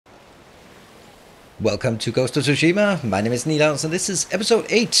Welcome to Ghost of Tsushima. My name is Nilaus and this is episode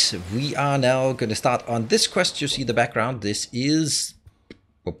 8. We are now going to start on this quest. You see the background. This is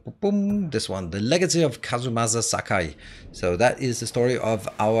this one, the legacy of Kazumasa Sakai. So that is the story of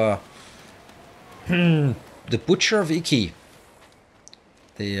our the butcher of Iki.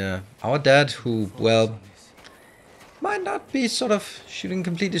 Our dad who, well, might not be sort of shooting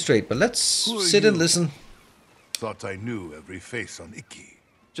completely straight, but let's sit and listen. Thought I knew every face on Iki.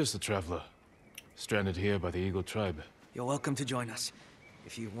 Just a traveler. Stranded here by the Eagle tribe. You're welcome to join us.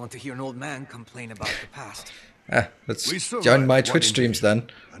 If you want to hear an old man complain about the past. Let's join my Twitch streams then.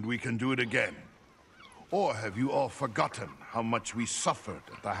 And we can do it again. Or have you all forgotten how much we suffered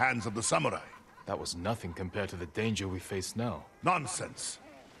at the hands of the samurai? That was nothing compared to the danger we face now. Nonsense.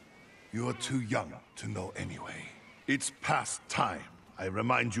 You're too young to know anyway. It's past time I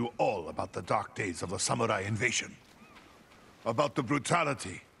remind you all about the dark days of the samurai invasion. About the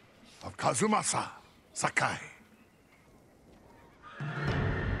brutality of KAZUMASA Sakai.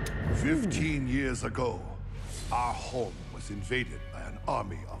 15 years ago, our home was invaded by an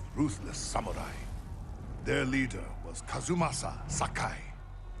army of ruthless samurai. Their leader was KAZUMASA Sakai,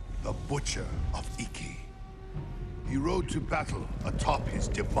 the butcher of Iki. He rode to battle atop his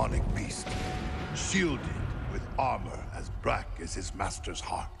demonic beast, shielded with armor as black as his master's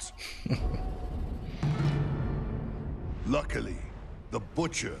heart. Luckily, the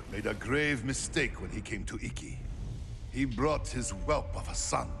butcher made a grave mistake when he came to Iki. He brought his whelp of a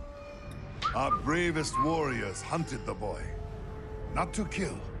son. Our bravest warriors hunted the boy, not to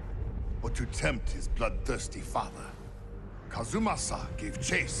kill, but to tempt his bloodthirsty father. KAZUMASA gave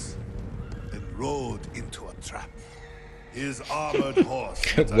chase and rode into a trap. His armored horse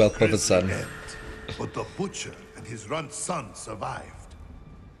was Whelp of a son. end, but the butcher and his runt son survived,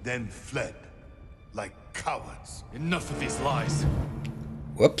 then fled like cowards. Enough of these lies.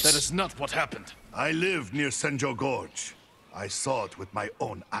 Whoops. That is not what happened. I lived near Senjo Gorge. I saw it with my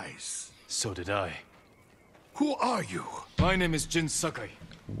own eyes. So did I. Who are you? My name is Jin Sakai.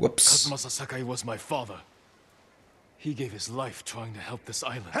 Whoops. Kazumasa Sakai was my father. He gave his life trying to help this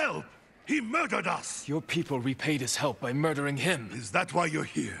island. Help! He murdered us! Your people repaid his help by murdering him. Is that why you're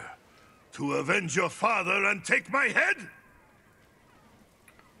here? To avenge your father and take my head?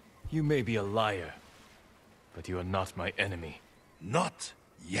 You may be a liar, but you are not my enemy. Not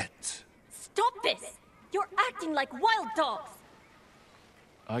yet. Stop this! You're acting like wild dogs!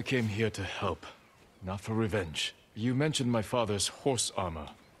 I came here to help, not for revenge. You mentioned my father's horse armor.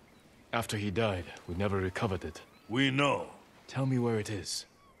 After he died, we never recovered it. We know. Tell me where it is,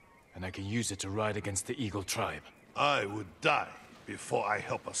 and I can use it to ride against the Eagle tribe. I would die before I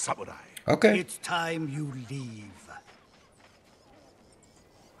help a samurai. Okay. It's time you leave.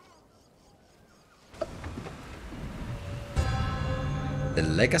 The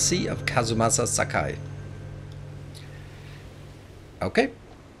legacy of Kazumasa Sakai. Okay.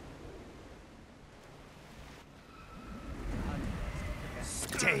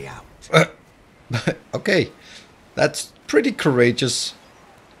 Stay out. Okay. That's pretty courageous.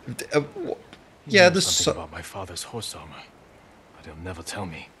 Yeah, He knows this. something about my father's horse armor, but he'll never tell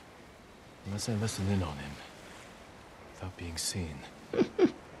me. Unless I listen in on him, without being seen.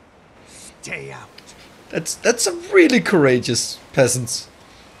 Stay out. That's a really courageous peasants.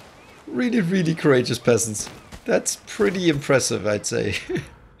 Really, really courageous peasants. That's pretty impressive, I'd say.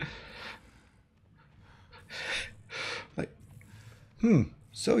 Like,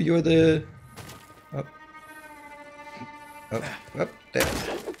 so you're the. Up, there.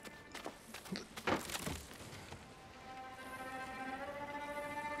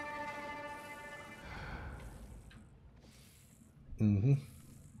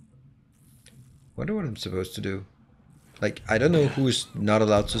 Wonder what I'm supposed to do. Like, I don't know who's not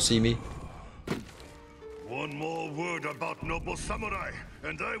allowed to see me. One more word about noble samurai,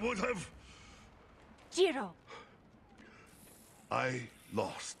 and I would have... Jiro! I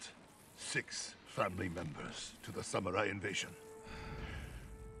lost 6 family members to the samurai invasion.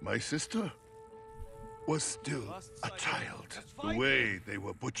 My sister was still a child. The way they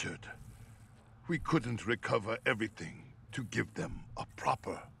were butchered, we couldn't recover everything to give them a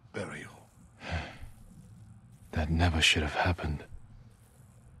proper burial. That never should have happened.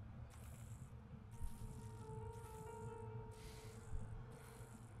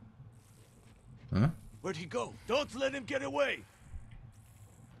 Huh? Where'd he go? Don't let him get away.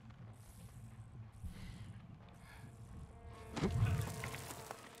 I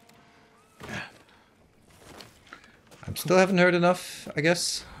still haven't heard enough, I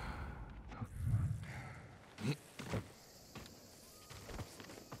guess.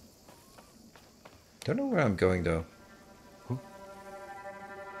 Don't know where I'm going though.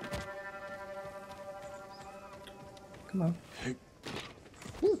 Come on.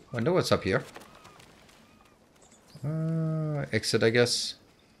 Wonder what's up here. Exit, I guess.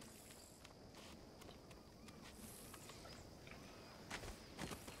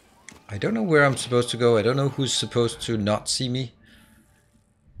 I don't know where I'm supposed to go. I don't know who's supposed to not see me.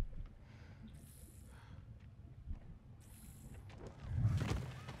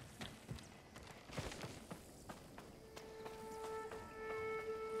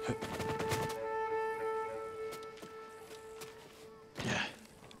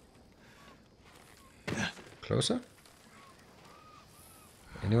 Closer?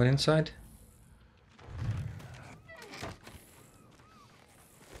 Anyone inside?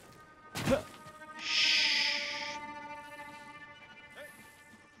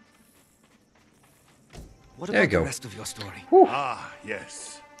 What There you about the go. rest of your story? Ah,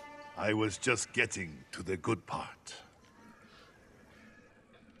 yes. I was just getting to the good part.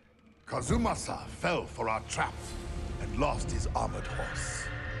 Kazumasa fell for our trap and lost his armored horse.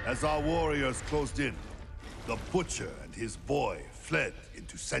 As our warriors closed in, the butcher and his boy fled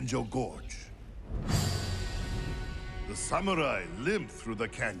into Senjo Gorge. The samurai limped through the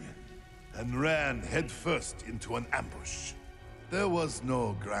canyon and ran headfirst into an ambush. There was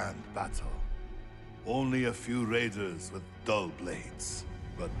no grand battle. Only a few raiders with dull blades.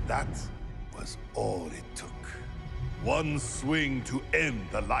 But that was all it took. One swing to end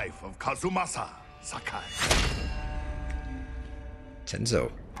the life of Kazumasa Sakai.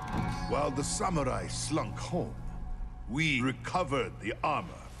 Tenzo. While the samurai slunk home, we recovered the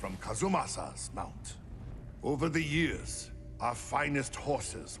armor from Kazumasa's mount. Over the years, our finest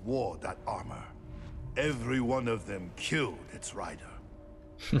horses wore that armor. Every one of them killed its rider.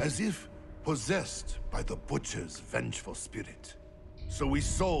 As if possessed by the butcher's vengeful spirit. So we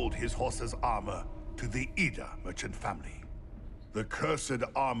sold his horse's armor to the Ida merchant family. The cursed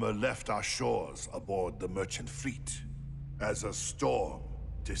armor left our shores aboard the merchant fleet as a storm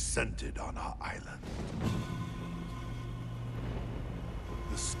descended on our island.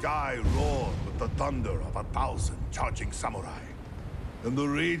 The sky roared with the thunder of 1,000 charging samurai, and the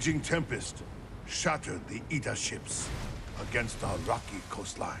raging tempest shattered the Ida ships against our rocky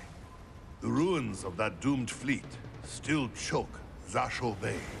coastline. The ruins of that doomed fleet still choke Zasho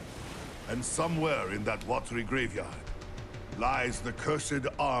Bay, and somewhere in that watery graveyard lies the cursed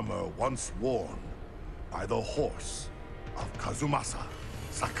armor once worn by the horse of Kazumasa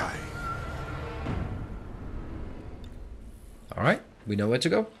Sakai. All right, we know where to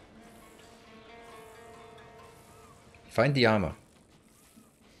go. Find the armor.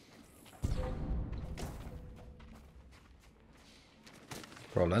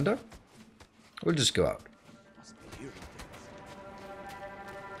 Roll under. We'll just go out.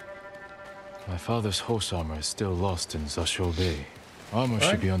 My father's horse armor is still lost in Zasho Bay. Armor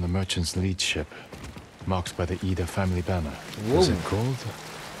should be on the merchant's lead ship, marked by the Ida family banner. Is it gold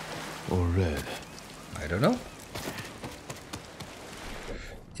or red? I don't know.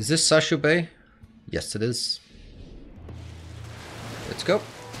 Is this Zasho Bay? Yes, it is. Let's go.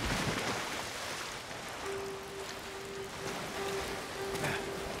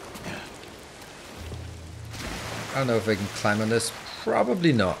 I don't know if I can climb on this.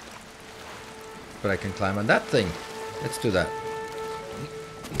 Probably not. But I can climb on that thing. Let's do that.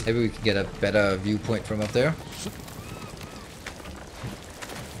 Maybe we can get a better viewpoint from up there.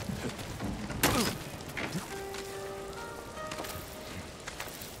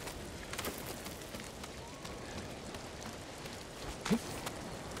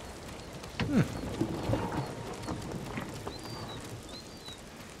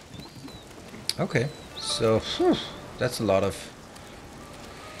 Okay, so that's a lot of...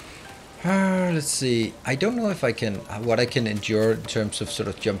 let's see. I don't know if I can... what I can endure in terms of sort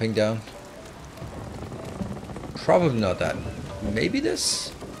of jumping down. Probably not that. Maybe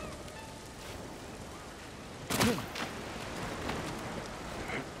this?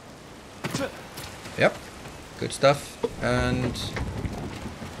 Yep. Good stuff. And...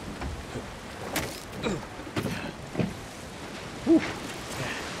 whew.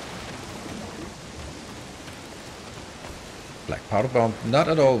 Black powder bomb, not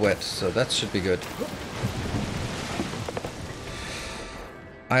at all wet, so that should be good.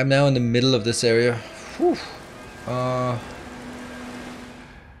 I am now in the middle of this area. Whew. I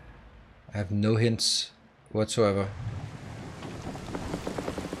have no hints whatsoever.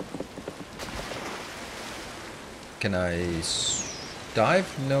 Can I dive?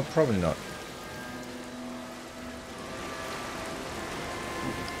 No, probably not.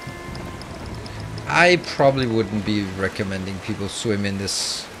 I probably wouldn't be recommending people swim in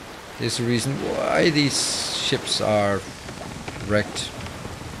this. There's a reason why these ships are wrecked.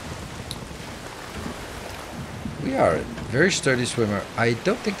 We we are. Very sturdy swimmer. I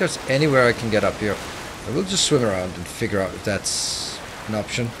don't think there's anywhere I can get up here. I will just swim around and figure out if that's an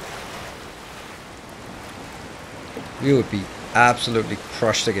option. We would be absolutely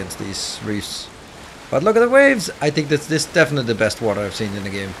crushed against these reefs. But look at the waves! I think this is definitely the best water I've seen in the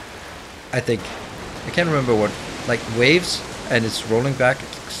game. I think. I can't remember what. Like waves and it's rolling back. It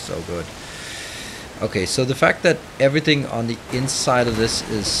looks so good. Okay, so the fact that everything on the inside of this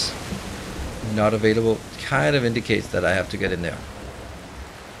is not available kind of indicates that I have to get in there.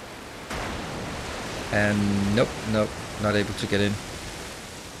 And nope, not able to get in.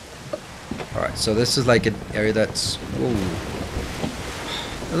 Alright, so this is like an area that's... Whoa.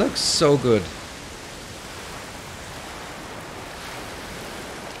 It looks so good.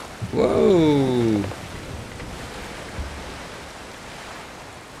 Whoa!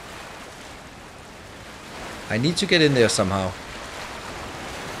 I need to get in there somehow.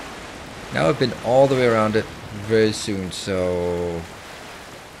 Now I've been all the way around it very soon, so...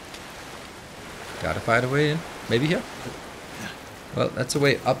 Gotta find a way in. Maybe here? Well, that's a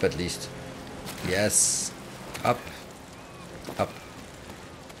way up at least. Yes. Up. Up.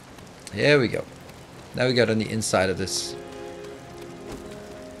 Here we go. Now we got on the inside of this.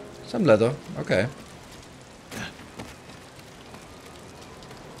 Some leather. Okay.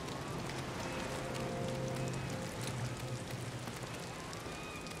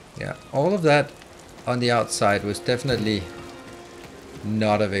 Yeah, all of that on the outside was definitely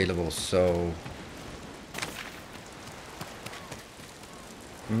not available, so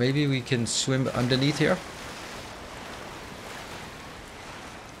maybe we can swim underneath here.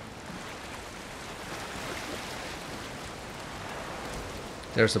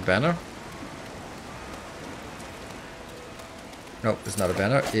 There's a banner. No, it's not a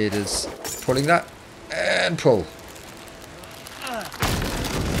banner. It is pulling that and pull.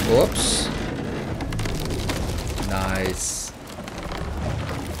 Whoops. Nice.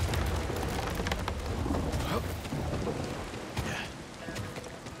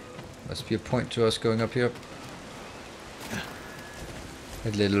 Must be a point to us going up here.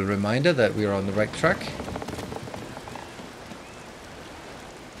 A little reminder that we are on the right track.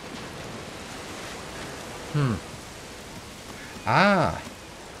 Ah.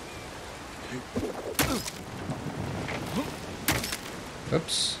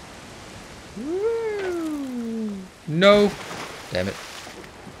 Oops. Woo. No. Damn it.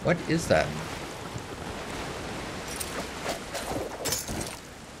 What is that?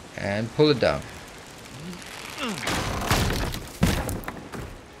 And pull it down.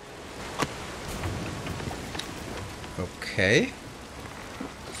 Okay.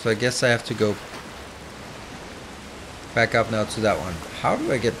 So I guess I have to go back up now to that one. How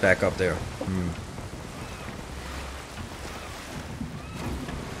do I get back up there?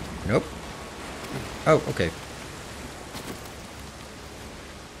 Nope. Oh, okay.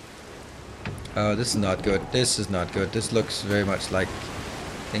 Oh, this is not good. This is not good. This looks very much like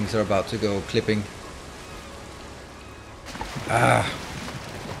things are about to go clipping. Ah.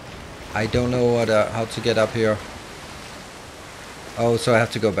 I don't know what how to get up here. Oh, so I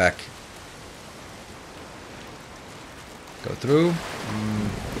have to go back. Go through.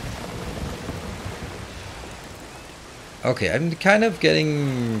 Okay, I'm kind of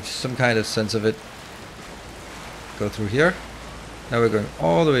getting some kind of sense of it. Go through here. Now we're going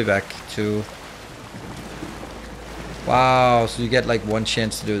all the way back to... Wow, so you get like one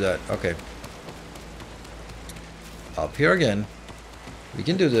chance to do that. Okay. Up here again. We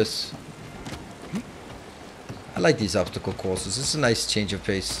can do this. I like these obstacle courses. It's a nice change of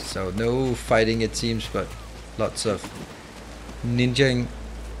pace. So no fighting it seems, but lots of ninjaing.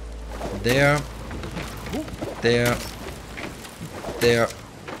 There. There. There.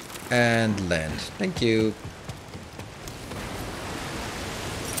 And land. Thank you.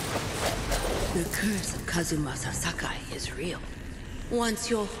 The curse of KAZUMASA SAKAI is real. Once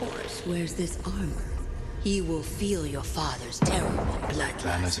your horse wears this armor, he will feel your father's terrible bloodlust,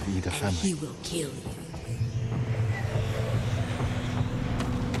 Banners of either and family. he will kill you.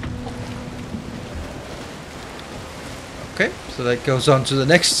 Okay, so that goes on to the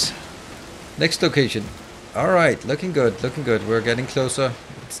next location. All right, looking good, looking good. We're getting closer.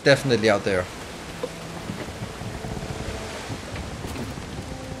 It's definitely out there.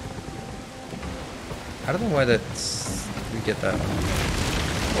 I don't know why that's... we get that.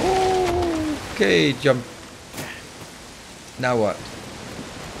 Okay, jump. Now what?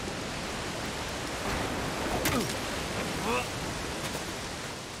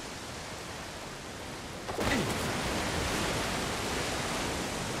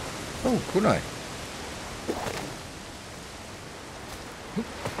 Oh, kunai.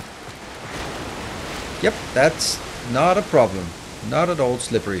 Yep, that's not a problem. Not at all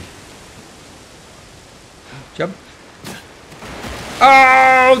slippery. Jump.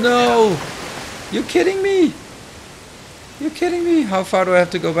 Oh no! You kidding me? You kidding me? How far do I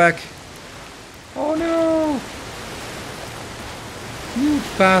have to go back? Oh no! You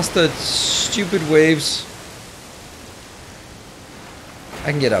bastard! Stupid waves.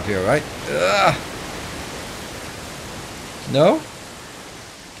 I can get up here, right? Ugh. No?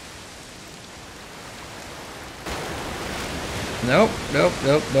 Nope, nope,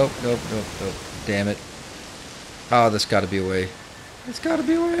 nope, nope, nope, nope, nope. Damn it. Oh, there's gotta be a way. There's gotta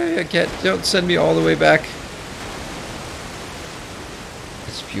be a way. I can't. Don't send me all the way back.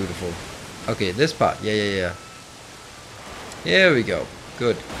 It's beautiful. Okay, this part. Yeah. Here we go.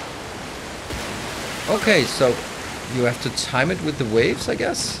 Good. Okay, so you have to time it with the waves, I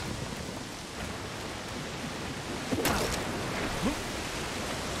guess?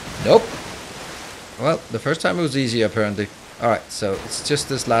 Nope. Well, the first time it was easy, apparently. Alright, so it's just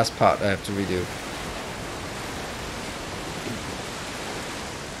this last part I have to redo.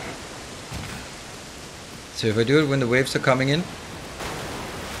 So if I do it when the waves are coming in.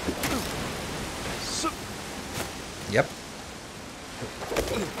 Yep.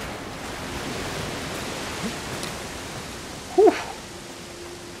 Whew.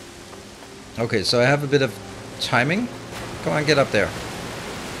 Okay, so I have a bit of timing. Come on, get up there.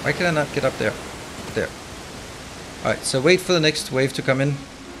 Why can I not get up there? There. Alright, so wait for the next wave to come in.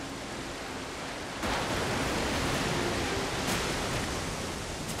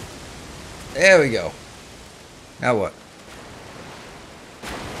 There we go. Now what?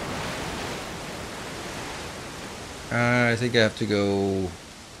 I think I have to go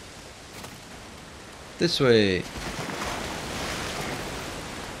this way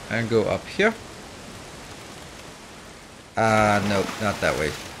and go up here. No, not that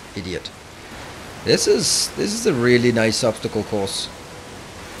way. Idiot. This is a really nice obstacle course.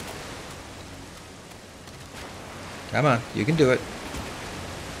 Come on, you can do it.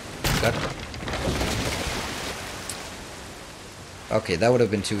 Got it. Okay, that would have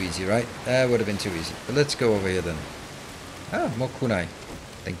been too easy, right? That would have been too easy. But let's go over here then. Ah, more kunai.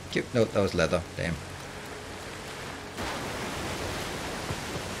 Thank you. No, that was leather. Damn.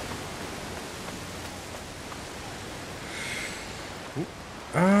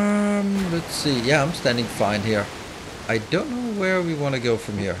 Let's see. Yeah, I'm standing fine here. I don't know where we want to go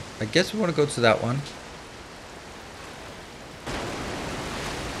from here. I guess we want to go to that one.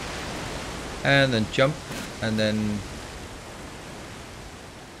 And then jump. And then...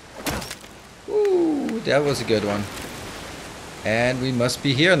 Ooh, that was a good one. And we must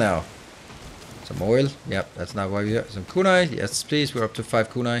be here now. Some oil. Yep, that's not why we're here. Some kunai. Yes, please. We're up to 5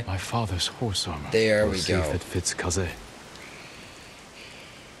 kunai. My father's horse armor. There we See go. if it fits Kaze.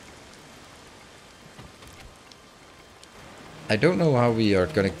 I don't know how we are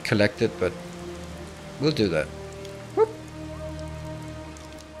going to collect it, but we'll do that. Whoop.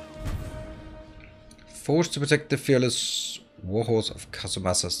 Forced to protect the fearless warhorse of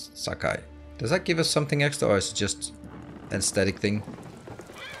KAZUMASA SAKAI. Does that give us something extra, or is it just an aesthetic thing?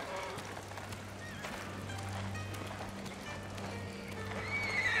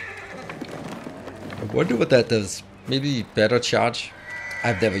 I wonder what that does. Maybe better charge?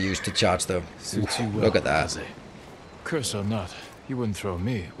 I've never used the charge though. Suits you well, Look at that. Kaze. Curse or not, you wouldn't throw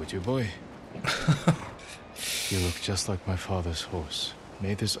me, would you, boy? You look just like my father's horse.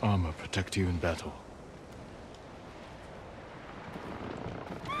 May this armor protect you in battle.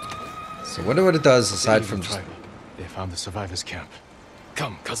 So I wonder what it does aside from just... They found the survivors' camp.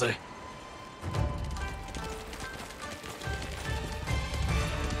 Come, Kaze.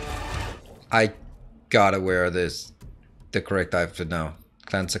 I gotta wear this, the correct outfit now.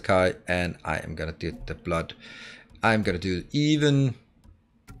 Clan Sakai, and I am gonna do the blood. I'm gonna do even.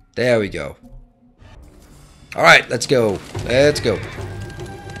 There we go. All right, let's go. Let's go.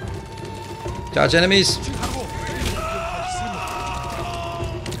 Charge enemies.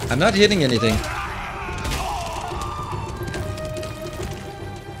 I'm not hitting anything.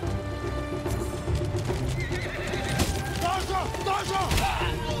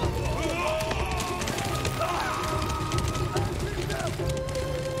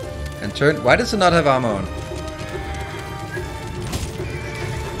 And turn. Why does it not have armor on?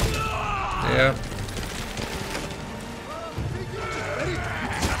 Yeah.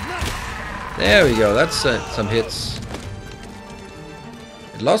 There we go. That's some hits.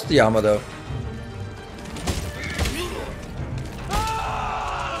 It lost the armor though.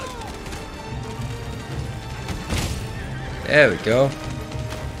 There we go.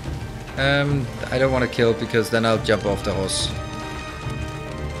 I don't want to kill because then I'll jump off the horse.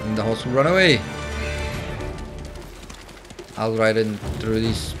 And the horse will run away. I'll ride in through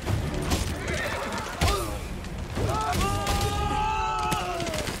these.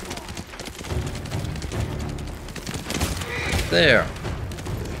 There.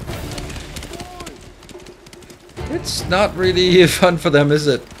 It's not really fun for them, is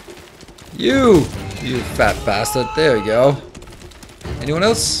it? You fat bastard. There we go. Anyone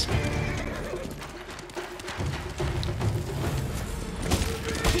else?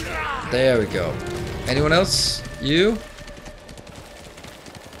 There we go. Anyone else? You?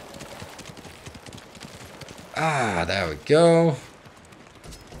 Ah, there we go.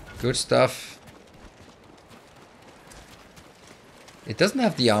 Good stuff. It doesn't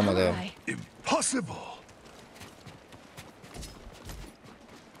have the armor though. Impossible!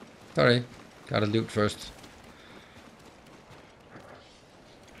 Sorry, gotta loot first.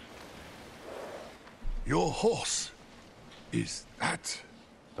 Your horse. Is that...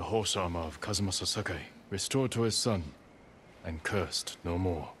 The horse armor of KAZUMASA SAKAI, restored to his son, and cursed no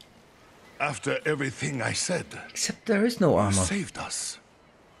more. After everything I said, Except there is no you armor. saved us.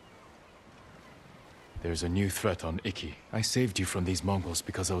 There's a new threat on Iki. I saved you from these Mongols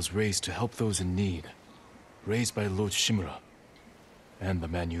because I was raised to help those in need. Raised by Lord Shimura, and the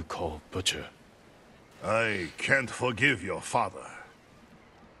man you call Butcher. I can't forgive your father.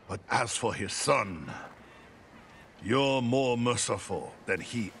 But as for his son, you're more merciful than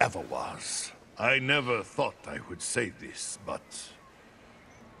he ever was. I never thought I would say this, but...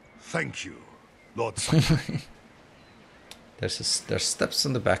 thank you, Lord Sakai. There's steps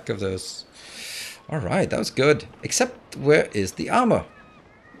on the back of those. Alright, that was good. Except, where is the armor?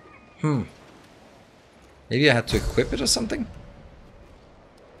 Maybe I had to equip it or something?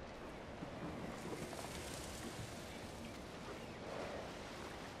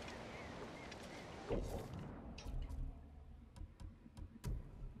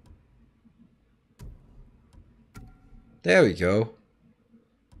 There we go.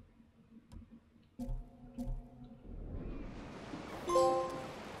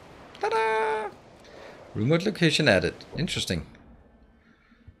 Ta-da! Rumored location added. Interesting.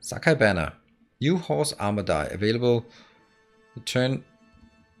 Sakai banner. New horse armor die. Available. Return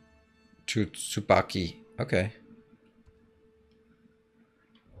to Tsubaki. Okay.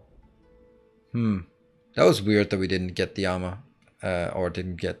 That was weird that we didn't get the armor. Or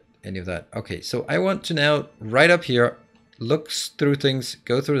didn't get any of that. Okay, so I want to now, right up here, look through things,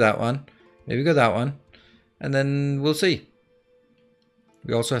 go through that one, maybe go that one, and then we'll see.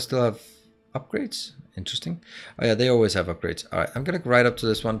 We also still have upgrades. Interesting. Oh yeah, they always have upgrades. Alright, I'm gonna go right up to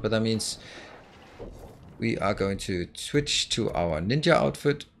this one, but that means we are going to switch to our ninja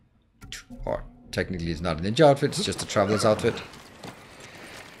outfit. Or technically it's not a ninja outfit, it's just a traveler's outfit.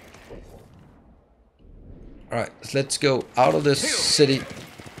 Alright, so let's go out of this city.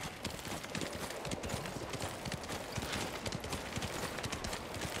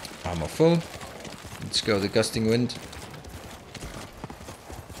 Armor full. Let's go the gusting wind.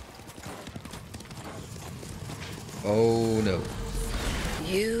 Oh no.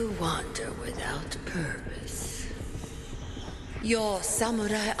 You wander without purpose. Your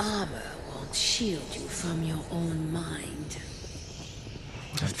samurai armor won't shield you from your own mind.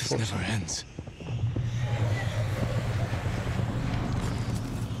 What if this never ends?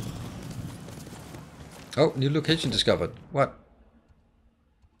 Oh, new location discovered. What?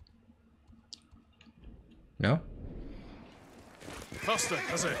 No? Faster,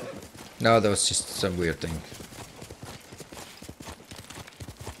 Kaze! No, that was just some weird thing.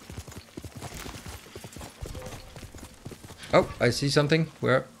 Oh, I see something.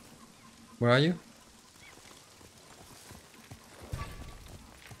 Where are you?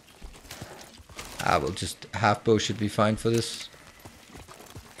 Ah, well, just half bow should be fine for this.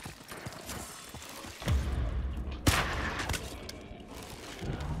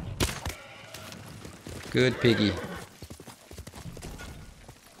 Good piggy.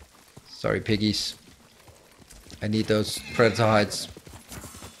 Sorry, piggies. I need those predator hides.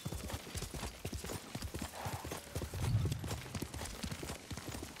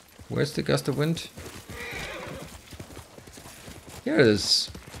 Where's the gust of wind? Here it is.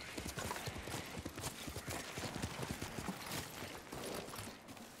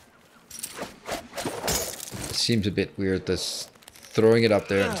 It seems a bit weird, this throwing it up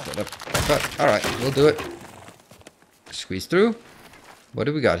there instead of... But, alright, we'll do it. Squeeze through. What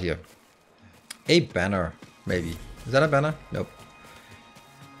do we got here? A banner, maybe. Is that a banner? Nope.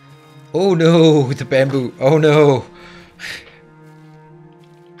 Oh no, the bamboo. Oh no.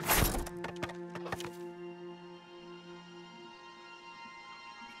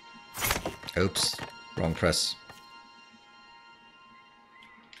 Oops, wrong press.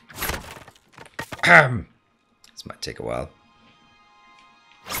 This might take a while.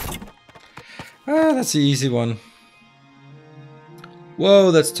 Ah, that's the easy one.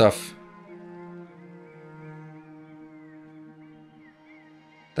 Whoa, that's tough.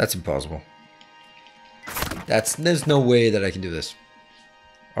 That's impossible. There's no way that I can do this.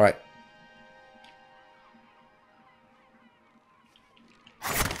 All right.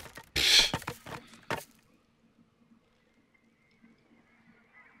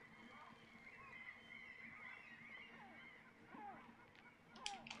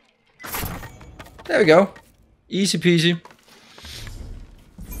 There we go. Easy peasy.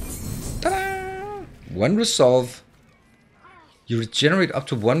 Ta-da! One resolve. You regenerate up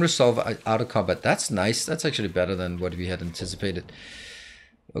to one resolve out of combat. That's nice. That's actually better than what we had anticipated.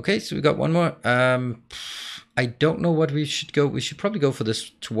 Okay, so we got one more. I don't know what we should go. We should probably go for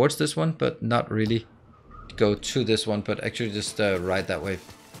this, towards this one, but not really go to this one, but actually just ride that way.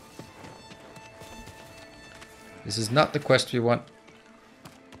 This is not the quest we want.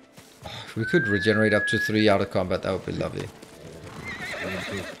 Oh, if we could regenerate up to 3 out of combat, that would be lovely.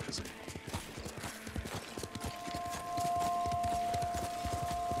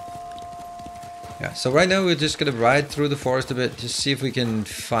 Yeah, so right now we're just gonna ride through the forest a bit, just see if we can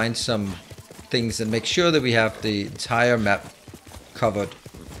find some things and make sure that we have the entire map covered.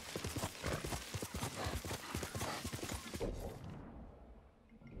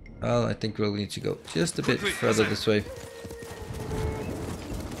 Well, I think we'll need to go just a bit further this way.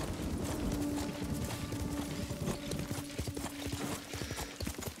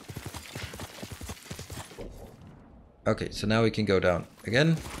 Okay, so now we can go down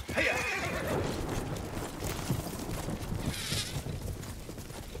again.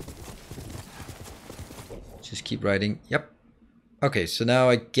 Just keep riding. Yep. Okay, so now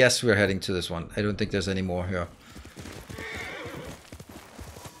I guess we're heading to this one. I don't think there's any more here.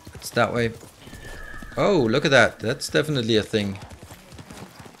 It's that way. Oh, look at that. That's definitely a thing.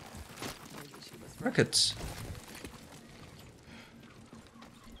 Rockets.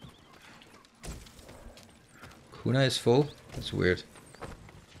 Kunai is full? That's weird.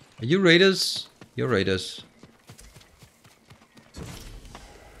 Are you raiders? You're raiders.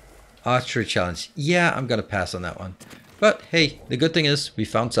 Archery challenge. Yeah, I'm gonna pass on that one. But hey, the good thing is we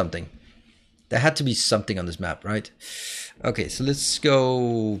found something. There had to be something on this map, right? Okay, so let's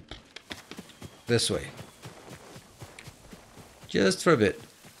go this way. Just for a bit.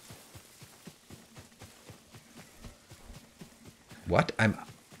 What?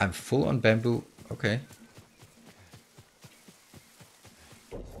 I'm full on bamboo. Okay.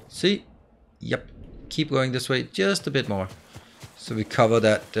 See? Yep. Keep going this way just a bit more. So we cover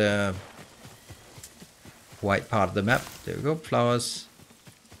that white part of the map. There we go. Flowers.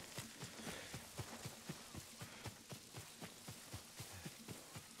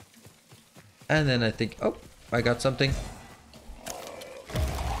 And then I think, oh, I got something.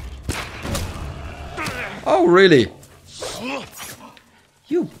 Oh, really?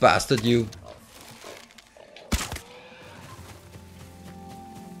 You bastard, you.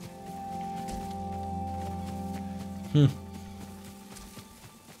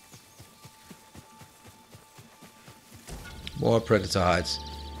 More predator hides.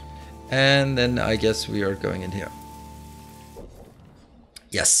 And then I guess we are going in here.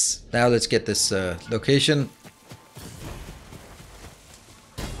 Yes. Now let's get this location.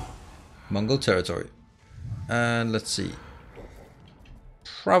 Mongol territory. And let's see.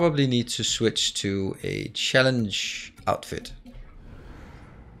 Probably need to switch to a challenge outfit.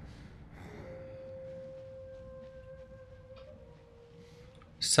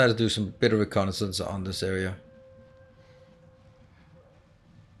 Let's try to do some bit of reconnaissance on this area.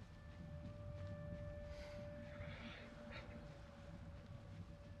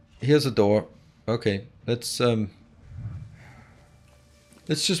 Here's a door. Okay, let's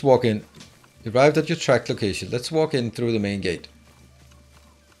just walk in. Arrived at your track location. Let's walk in through the main gate.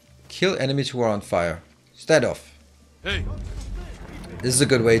 Kill enemies who are on fire. Stand off. Hey. This is a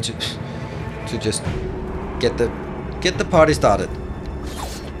good way to just get the party started.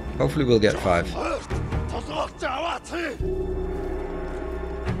 Hopefully we'll get 5.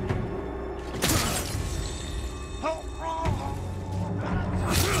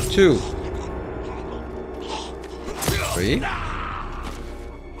 2, 3,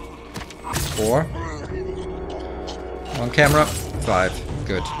 4. On camera. 5.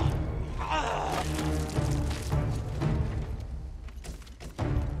 Good.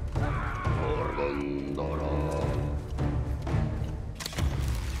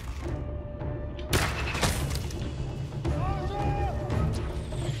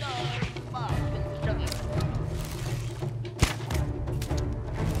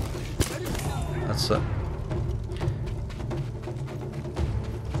 That's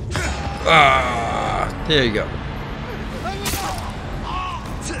Ah, there you go.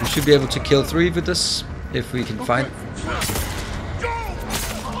 We should be able to kill 3 with this if we can find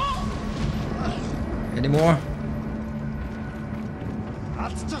any more.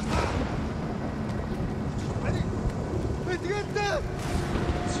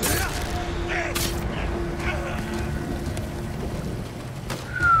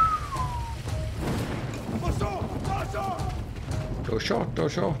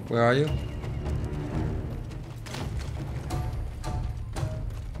 Dosho, where are you?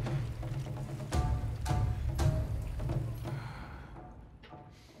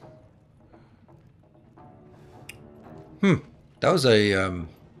 That was a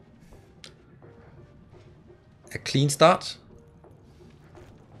clean start.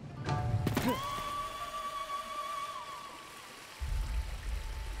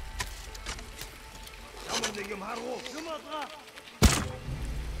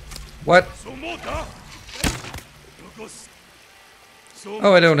 What?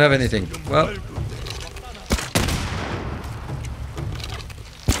 Oh, I don't have anything. Well.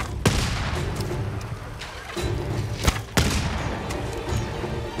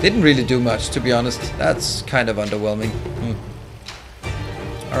 Didn't really do much, to be honest. That's kind of underwhelming.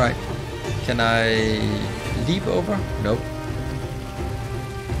 Alright. Can I leap over? Nope.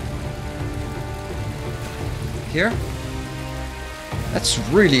 Here? That's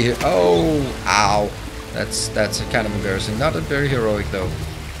really... Oh, ow. That's kind of embarrassing. Not very heroic, though.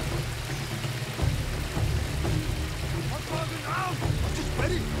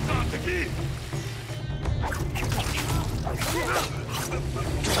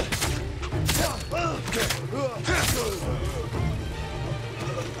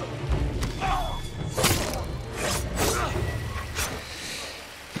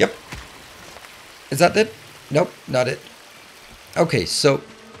 Yep. Is that it? Nope, not it. Okay, so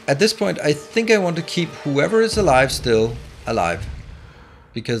at this point, I think I want to keep whoever is alive still alive.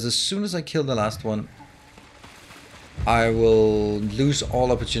 Because as soon as I kill the last one, I will lose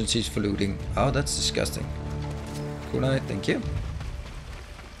all opportunities for looting. Oh, that's disgusting. Kunai, thank you.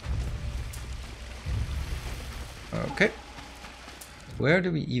 Okay. Where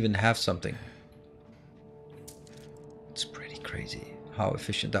do we even have something? It's pretty crazy how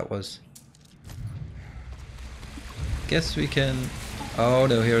efficient that was. Guess we can... Oh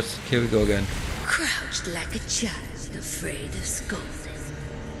no, here we go again. Crouched like a child, afraid of scolding.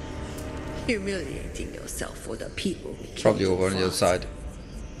 Humiliating yourself for the people who killed Probably your over on the other father. side.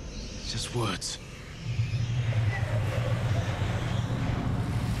 Just words.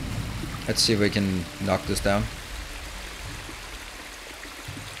 Let's see if we can knock this down.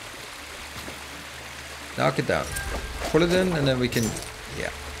 Knock it down. Pull it in and then we can...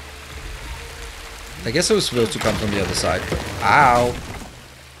 Yeah. I guess it was supposed to come from the other side. Ow!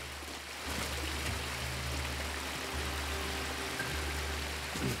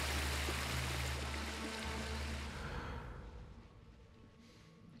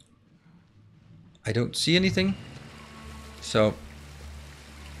 I don't see anything. So...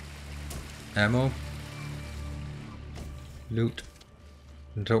 Ammo. Loot.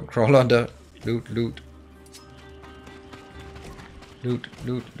 Don't crawl under. Loot, loot. Loot,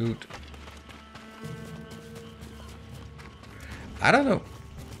 loot, loot. I don't know.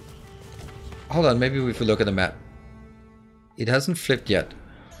 Hold on, maybe if we look at the map. It hasn't flipped yet.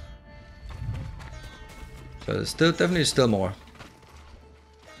 So there's still definitely still more.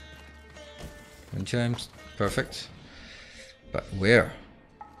 And James, perfect. But where?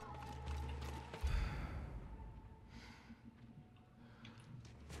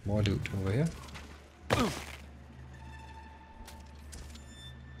 More loot over here.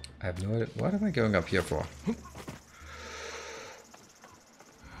 I have no idea. What am I going up here for?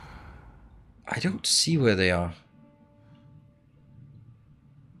 I don't see where they are.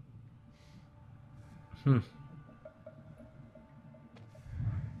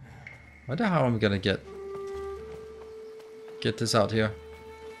 Wonder how I'm gonna get this out here.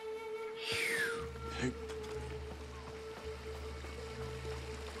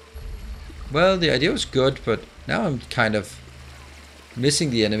 Well, the idea was good, but now I'm kind of missing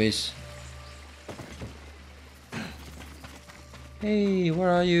the enemies. Hey,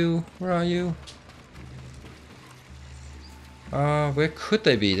 where are you? Where are you? Where could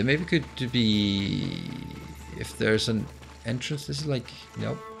they be? They maybe could be... If there's an entrance, this is like...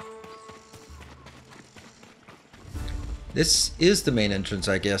 Nope. This is the main entrance,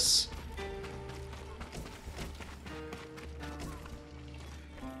 I guess.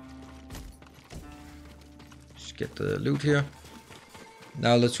 Just get the loot here.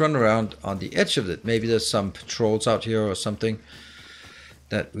 Now let's run around on the edge of it. Maybe there's some patrols out here or something.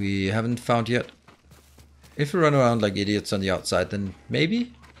 that we haven't found yet. If we run around like idiots on the outside, then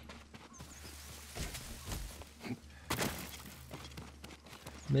maybe.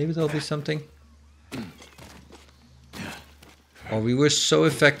 Maybe there'll be something. Or we were so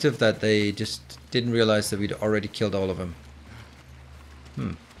effective that they just didn't realize that we'd already killed all of them.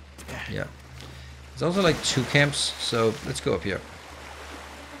 Yeah. There's also like 2 camps, so let's go up here.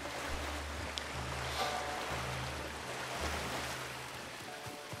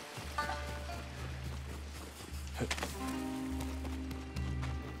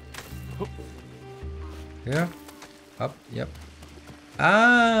 Yeah. Up, yep.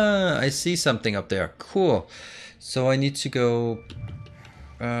 Ah, I see something up there. Cool. So I need to go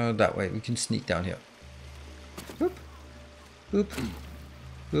that way. We can sneak down here. Boop. Boop.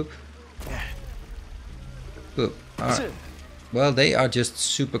 Boop. Boop. Alright. Well, they are just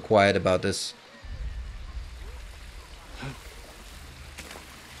super quiet about this.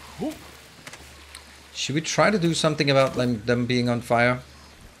 Should we try to do something about them being on fire?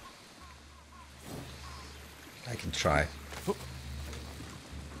 I can try.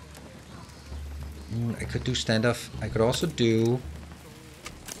 I could do standoff. I could also do...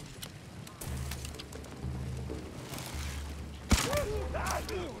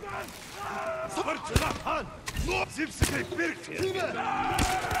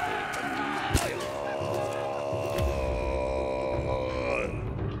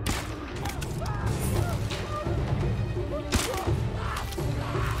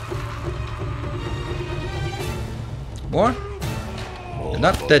 More? You're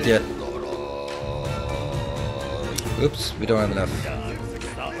not dead yet. Oops, we don't have enough.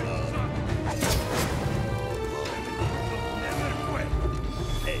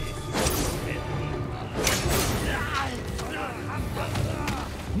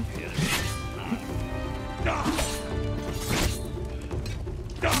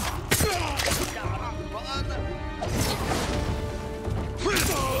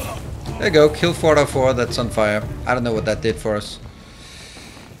 There you go, kill 4 out of 4, that's on fire. I don't know what that did for us.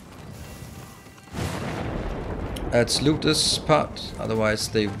 Let's loot this part,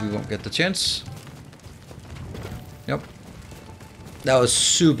 otherwise we won't get the chance. Yep. That was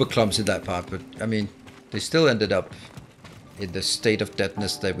super clumsy, that part, but I mean, they still ended up in the state of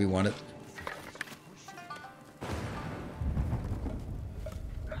deadness that we wanted.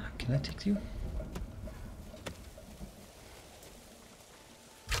 Can I take you?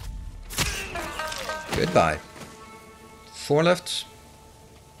 Goodbye. 4 left.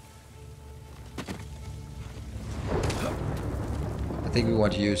 I think we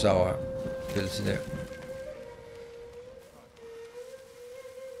want to use our ability there.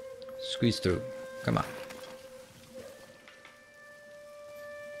 Squeeze through. Come on.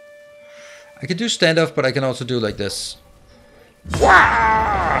 I can do standoff, but I can also do like this.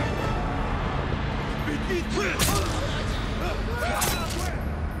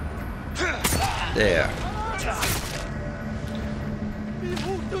 There.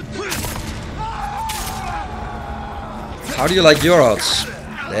 How do you like your odds?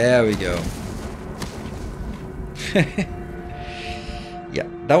 There we go. Yeah,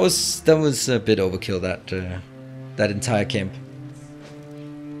 that was a bit overkill, that entire camp.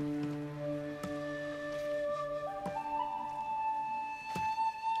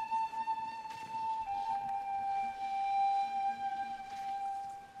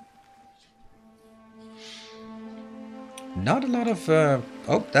 Not a lot of...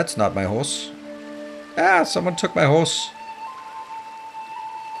 oh, that's not my horse. Ah, someone took my horse.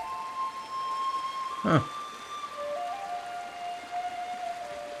 Huh.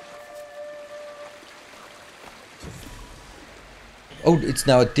 Oh, it's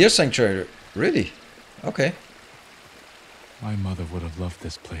now a deer sanctuary. Really? Okay. My mother would have loved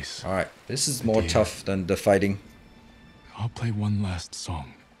this place. Alright, this is more tough than the fighting. I'll play one last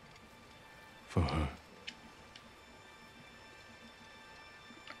song. For her.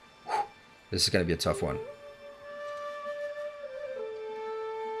 This is gonna be a tough one.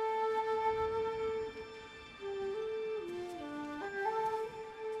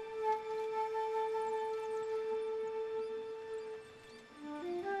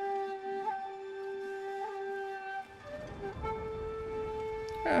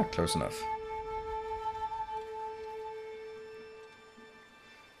 Ah, close enough.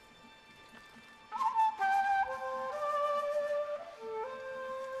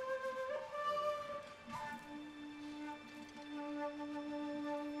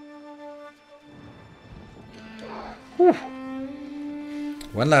 Whew.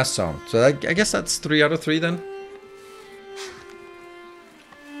 One last song. So I guess that's 3 out of 3 then.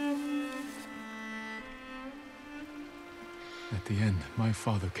 At the end, my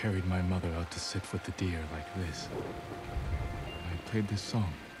father carried my mother out to sit with the deer like this. I played this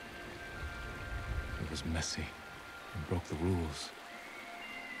song. It was messy and broke the rules.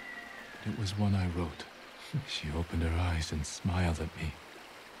 But it was one I wrote. She opened her eyes and smiled at me.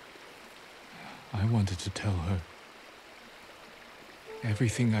 I wanted to tell her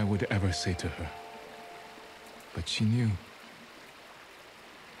everything I would ever say to her. But she knew.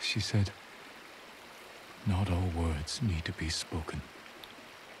 She said, not all words need to be spoken.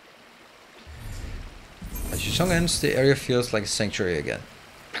 As your song ends, the area feels like a sanctuary again.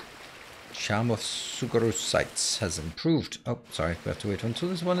 Charm of Sugaru's sights has improved. Oh, sorry, we have to wait until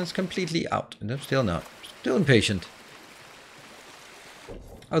this one is completely out. And I'm still not. Still impatient.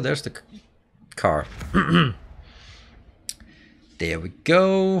 Oh, there's the car. There we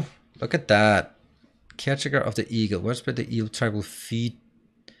go. Look at that. Caretaker of the Eagle. Where's where the Eagle tribe will feed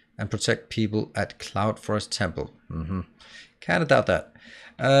and protect people at Cloud Forest Temple. Kind of doubt that.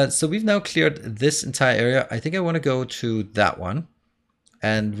 So we've now cleared this entire area. I think I want to go to that one.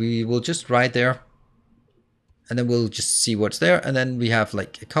 And we will just ride there. And then we'll just see what's there. And then we have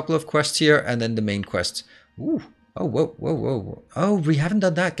like a couple of quests here. And then the main quest. Ooh. Oh, whoa, whoa, whoa, whoa. Oh, we haven't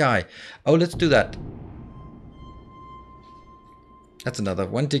done that guy. Oh, let's do that. That's another.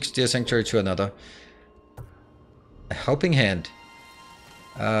 One deer sanctuary to another. A helping hand.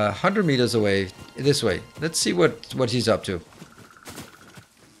 100 meters away. This way. Let's see what he's up to.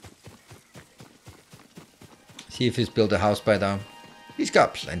 See if he's built a house by now. He's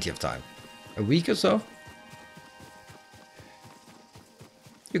got plenty of time. A week or so?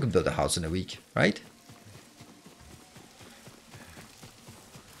 You can build a house in a week, right?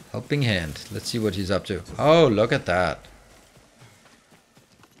 Helping hand. Let's see what he's up to. Oh, look at that.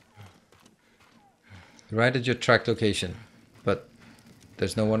 Right at your track location. But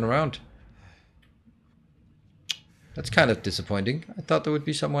there's no one around. That's kind of disappointing. I thought there would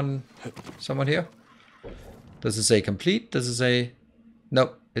be someone here. Does it say complete? Does it say...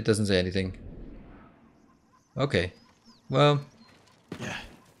 Nope, it doesn't say anything. Okay. Well...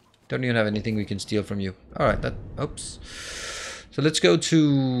 Don't even have anything we can steal from you. Alright, that... Oops. So let's go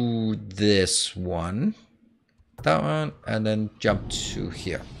to this one. That one. And then jump to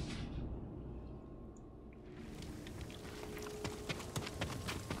here.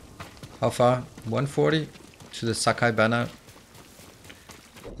 How far? 140 to the Sakai banner.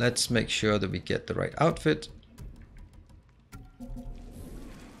 Let's make sure that we get the right outfit.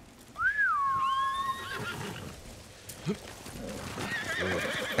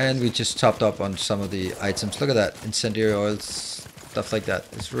 And we just topped up on some of the items. Look at that. Incendiary oils, stuff like that.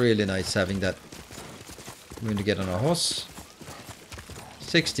 It's really nice having that. We're going to get on our horse.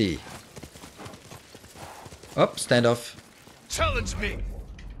 60. Up, standoff. Challenge me.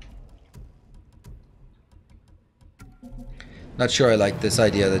 Not sure I like this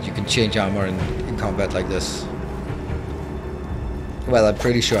idea that you can change armor in combat like this. Well, I'm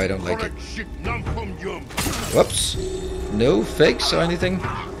pretty sure I don't like it. Whoops. No fakes or anything.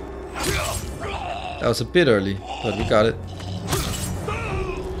 That was a bit early, but we got it.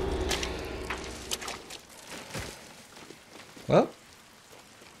 Well,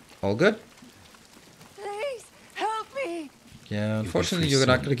 all good. Please help me. Yeah, unfortunately you're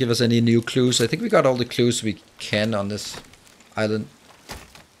not going to give us any new clues. I think we got all the clues we can on this island.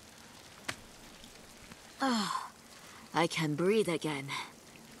 Oh, I can breathe again.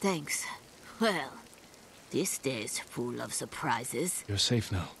 Thanks. Well, this day is full of surprises. You're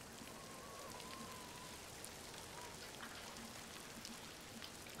safe now.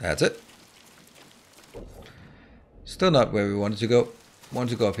 That's it. Still not where we wanted to go.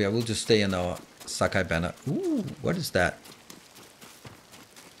 Want to go up here. We'll just stay in our Sakai banner. Ooh, what is that?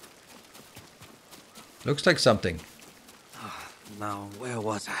 Looks like something. Now, where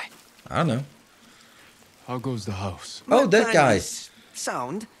was I? I don't know. How goes the house? Oh, that guy.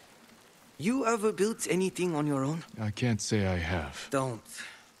 Sound. You ever built anything on your own? I can't say I have. Don't.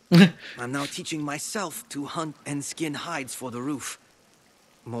 I'm now teaching myself to hunt and skin hides for the roof.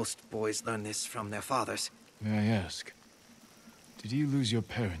 Most boys learn this from their fathers. May I ask, did you lose your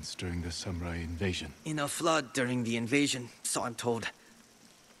parents during the samurai invasion? In a flood during the invasion, so I'm told.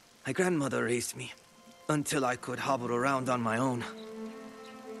 My grandmother raised me until I could hobble around on my own.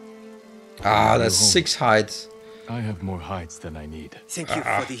 Ah, that's 6 hides. I have more hides than I need. Thank you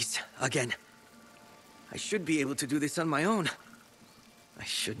for these, again. I should be able to do this on my own. I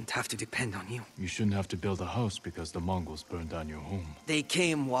shouldn't have to depend on you. You shouldn't have to build a house because the Mongols burned down your home. They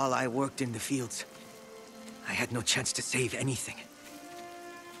came while I worked in the fields. I had no chance to save anything.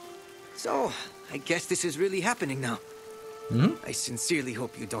 So, I guess this is really happening now. I sincerely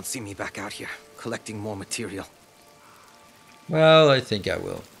hope you don't see me back out here, collecting more material. Well, I think I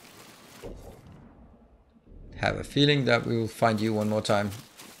will. Have a feeling that we will find you one more time.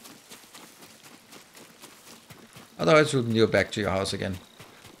 Otherwise we can go back to your house again.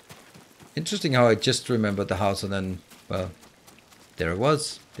 Interesting how I just remembered the house and then, well, there it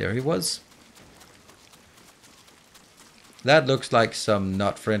was. There he was. That looks like some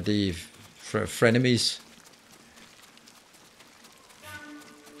not friendly frenemies.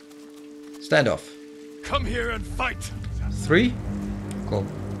 Stand off. Come here and fight. 3? Cool.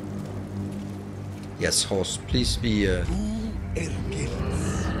 Yes, horse, please be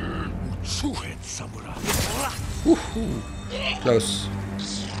close.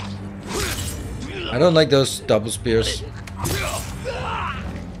 I don't like those double spears.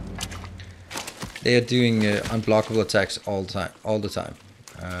 They are doing unblockable attacks all the time.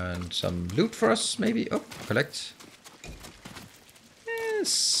 And some loot for us, maybe. Oh, collect.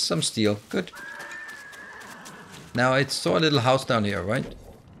 Some steel, good. Now I saw a little house down here, right?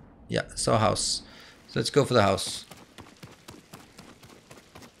 Yeah, saw a house. So let's go for the house.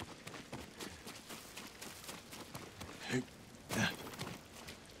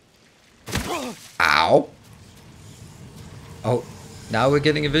 Ow! Oh, now we're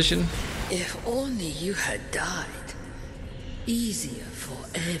getting a vision. If only you had died. Easier for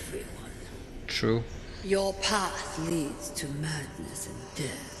everyone. True. Your path leads to madness and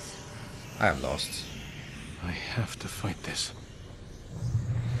death. I am lost. I have to fight this.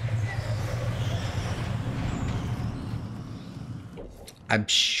 I'm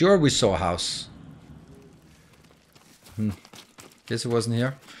sure we saw a house. Guess it wasn't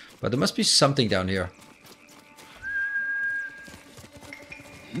here. But there must be something down here.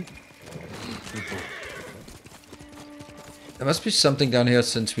 There must be something down here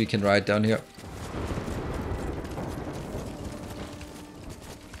since we can ride down here.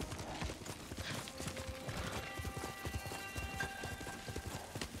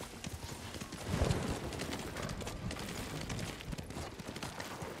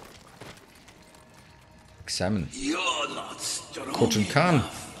 Examine. You're not strong Khotun Khan.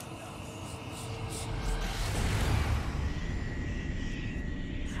 enough.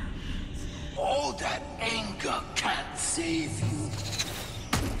 All that anger can't save you.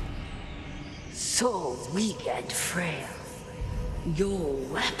 So weak and frail. Your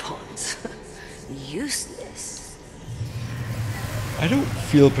weapons, useless. I don't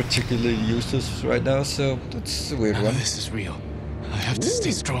feel particularly useless right now, so that's a weird None one. of this is real. I have to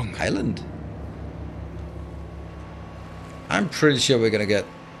stay strong. Island. I'm pretty sure we're gonna get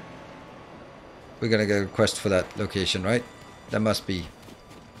a quest for that location, right? That must be.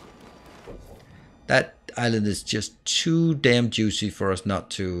 That island is just too damn juicy for us not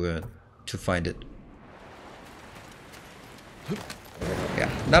to find it. Yeah,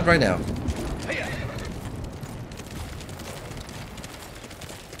 not right now.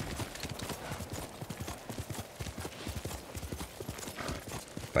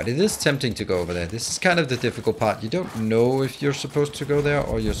 But it is tempting to go over there. This is kind of the difficult part. You don't know if you're supposed to go there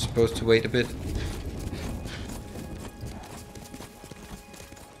or you're supposed to wait a bit.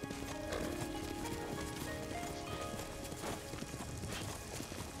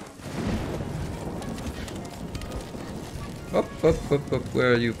 Up,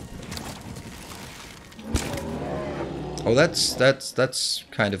 where are you? Oh, that's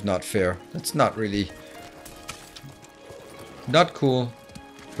kind of not fair. That's not really... not cool.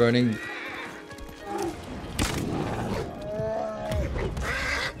 Burning.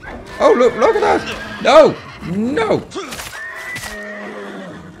 Oh, look at that! No! No!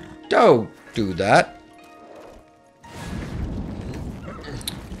 Don't do that.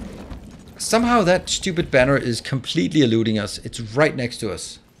 Somehow that stupid banner is completely eluding us. It's right next to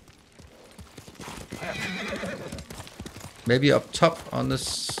us. Maybe up top on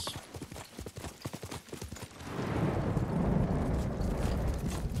this.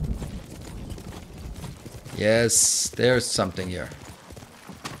 Yes, there's something here.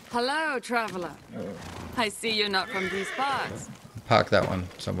 Hello, traveler. I see you're not from these parts. Park that one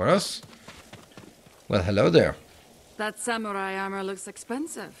somewhere else. Well, hello there. That samurai armor looks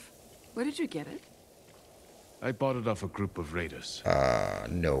expensive. Where did you get it? I bought it off a group of raiders.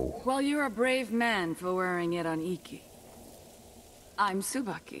 No. Well, you're a brave man for wearing it on Iki. I'm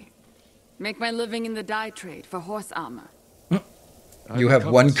Tsubaki. Make my living in the dye trade for horse armor. You have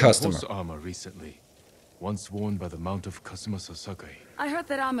recovered one some customer. Horse armor recently, once worn by the Mount of KAZUMASA SAKAI. I heard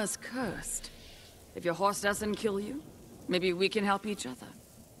that armor's cursed. If your horse doesn't kill you, maybe we can help each other.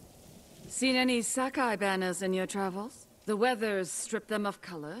 Seen any Sakai banners in your travels? The weather's stripped them of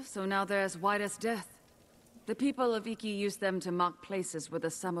color, so now they're as white as death. The people of Iki used them to mark places where the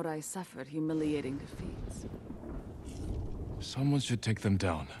samurai suffered humiliating defeats. Someone should take them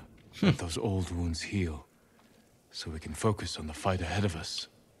down. Let those old wounds heal, so we can focus on the fight ahead of us.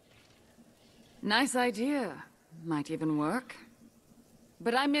 Nice idea. Might even work.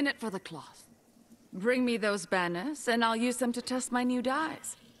 But I'm in it for the cloth. Bring me those banners, and I'll use them to test my new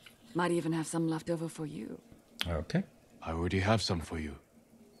dyes. Might even have some left over for you. Okay. I already have some for you.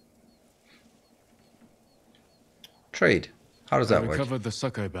 Trade. How does that I work? recovered the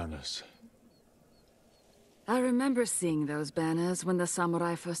Sakai banners. I remember seeing those banners when the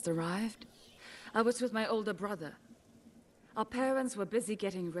samurai first arrived. I was with my older brother. Our parents were busy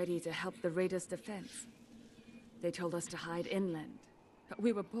getting ready to help the raiders' defense. They told us to hide inland, but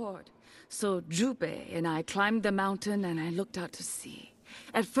we were bored. So Jubei and I climbed the mountain and I looked out to sea.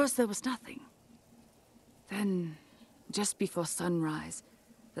 At first there was nothing. Then, just before sunrise,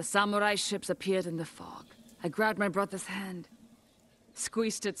 the samurai ships appeared in the fog. I grabbed my brother's hand,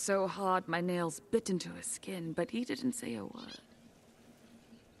 squeezed it so hard my nails bit into his skin, but he didn't say a word.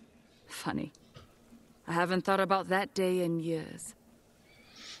 Funny. I haven't thought about that day in years.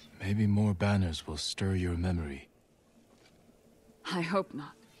 Maybe more banners will stir your memory. I hope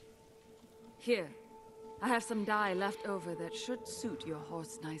not. Here, I have some dye left over that should suit your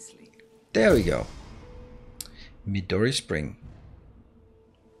horse nicely. There we go. Midori Spring.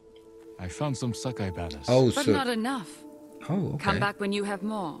 I found some Sakai banners. Oh, But so... not enough. Oh, okay. Come back when you have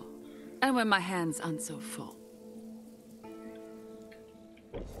more. And when my hands aren't so full.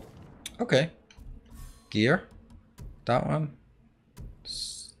 Okay. Gear. That one.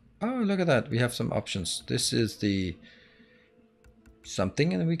 Oh, look at that. We have some options. This is the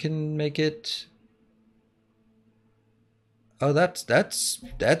something, and we can make it. Oh, that's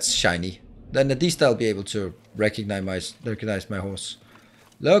shiny. Then at least I'll be able to recognize my horse.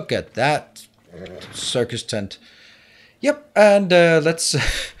 Look at that circus tent. Yep, and let's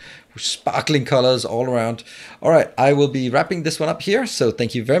sparkling colors all around. All right, I will be wrapping this one up here. So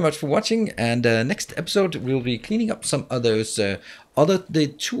thank you very much for watching. And next episode we'll be cleaning up some others,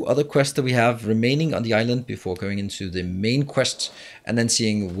 the two other quests that we have remaining on the island before going into the main quest, and then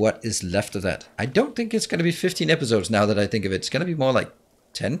seeing what is left of that. I don't think it's going to be 15 episodes now that I think of it. It's going to be more like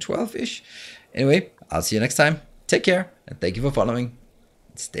 10, 12-ish. Anyway, I'll see you next time. Take care, and thank you for following.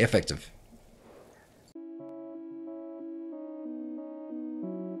 Stay effective.